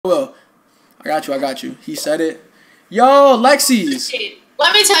I got you. I got you. He said it. Yo, Lexi's.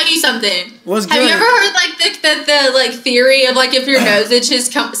 Let me tell you something. What's good? Have you ever heard like the like theory of like if your nose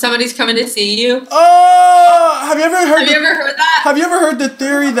itches, somebody's coming to see you? Oh, have you ever heard? Have you ever heard that? Have you ever heard the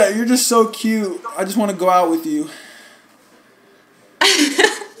theory that you're just so cute? I just want to go out with you.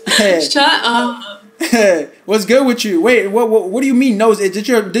 Hey. Shut up. Hey, what's good with you? Wait, what do you mean nose itch?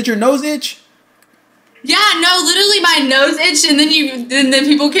 Did your nose itch? Yeah, no, literally my nose itched, and then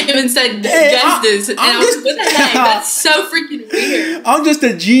people came and said, guess this. And I was like, what the heck? That's so freaking weird. I'm just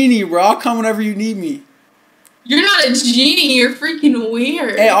a genie, bro. I'll come whenever you need me. You're not a genie. You're freaking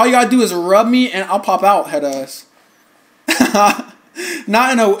weird. Hey, all you gotta do is rub me, and I'll pop out, head ass.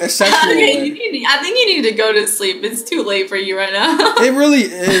 Not in a sexual way. I think you need to go to sleep. It's too late for you right now. It really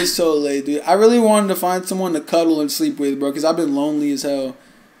is so late, dude. I really wanted to find someone to cuddle and sleep with, bro, because I've been lonely as hell.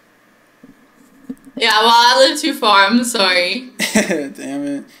 Yeah, well, I live too far. I'm sorry. Damn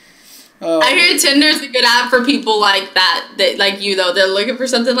it. I hear Tinder's a good app for people like that. Like you, though. They're looking for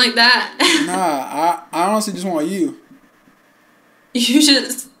something like that. Nah, I honestly just want you. You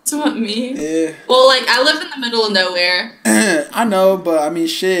just want me? Yeah. Well, like, I live in the middle of nowhere. I know, but I mean,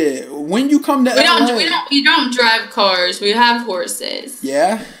 shit. When you come to LA... We don't drive cars. We have horses.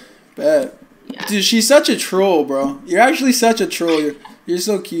 Yeah? Bet. Yeah. Dude, she's such a troll, bro. You're actually such a troll. You're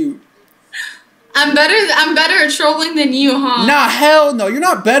so cute. I'm better at trolling than you, huh? Nah, hell no. You're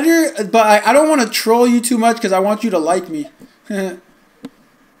not better, but I don't want to troll you too much because I want you to like me. You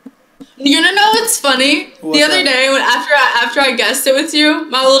know what's funny? The other day, after I guessed it with you,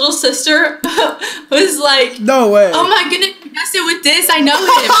 my little sister was like, "No way! Oh my goodness, you guessed it with this. I know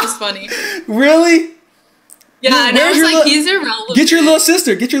him." It was funny. Really? Yeah, and I was like, he's irrelevant. Get your little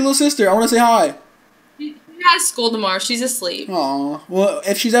sister. Get your little sister. I want to say hi. She has school tomorrow. She's asleep. Aw. Well,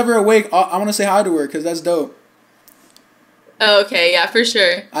 if she's ever awake, I want to say hi to her because that's dope. Oh, okay, yeah, for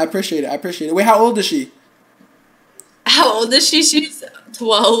sure. I appreciate it. Wait, how old is she? How old is she? She's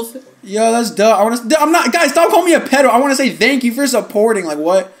 12. Yo, that's dope. I'm not, guys, stop calling me a pedo. I want to say thank you for supporting. Like,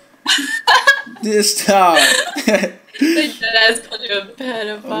 what? Just stop. They deadass called you a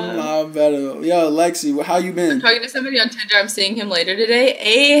pedophile. I'm not a pedo. Yo, Lexi, how you been? I'm talking to somebody on Tinder. I'm seeing him later today.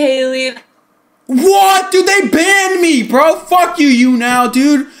 Hey, Haley. What? Dude, they banned me, bro. Fuck you, YouNow,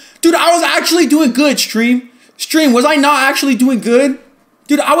 dude. Dude, I was actually doing good, Stream, was I not actually doing good?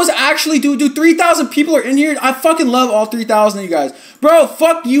 Dude, I was actually dude, 3,000 people are in here. I fucking love all 3,000 of you guys. Bro,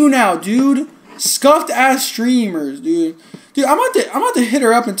 fuck YouNow, dude. Scuffed ass streamers, dude. Dude, I'm about to hit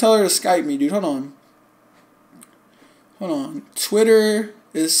her up and tell her to Skype me, dude. Hold on. Twitter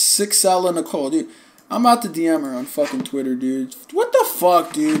is 6Ella Nicole, dude. I'm about to DM her on fucking Twitter, dude. What the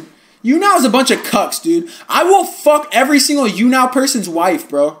fuck, dude? YouNow is a bunch of cucks, dude. I will fuck every single YouNow person's wife,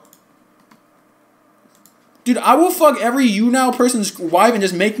 bro. Dude, I will fuck every YouNow person's wife and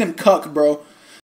just make them cuck, bro.